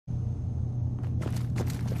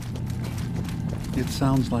It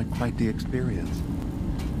sounds like quite the experience,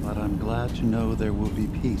 but I'm glad to know there will be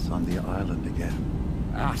peace on the island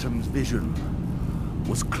again. Atom's vision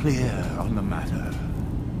was clear on the matter.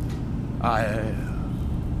 I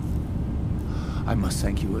must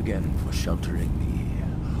thank you again for sheltering me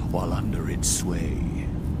while under its sway.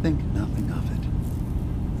 Think nothing of it.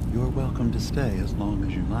 You're welcome to stay as long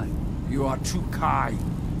as you like. You are too kind,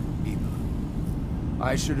 Eva.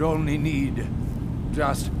 I should only need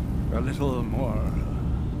just a little more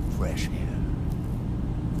fresh air.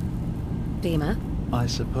 Dima? I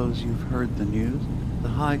suppose you've heard the news? The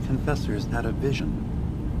High Confessor's had a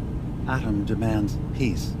vision. Atom demands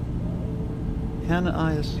peace. Can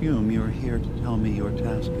I assume you're here to tell me your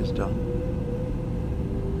task is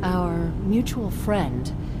done? Our mutual friend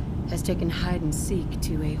has taken hide-and-seek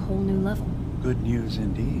to a whole new level. Good news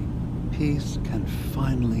indeed. Peace can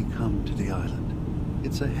finally come to the island.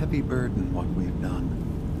 It's a heavy burden what we've done.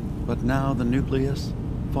 But now the Nucleus,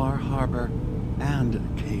 Far Harbor, and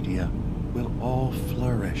Acadia will all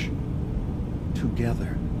flourish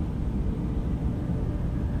together.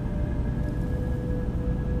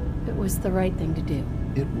 It was the right thing to do.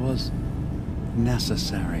 It was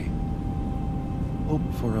necessary.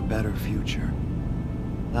 Hope for a better future.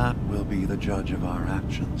 That will be the judge of our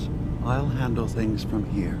actions. I'll handle things from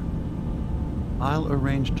here. I'll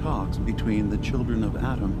arrange talks between the children of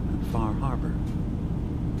Atom and Far Harbor.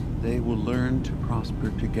 They will learn to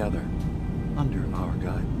prosper together under our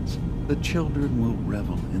guidance. The children will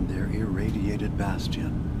revel in their irradiated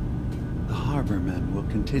bastion. The Harbormen will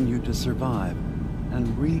continue to survive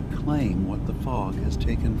and reclaim what the fog has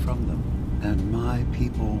taken from them. And my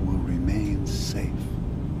people will remain safe.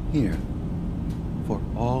 Here, for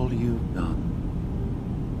all you've done.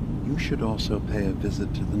 You should also pay a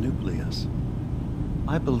visit to the Nucleus.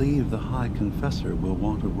 I believe the High Confessor will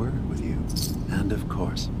want a word with you. And of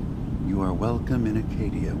course, you are welcome in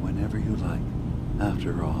Acadia whenever you like.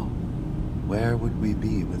 After all, where would we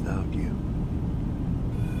be without you?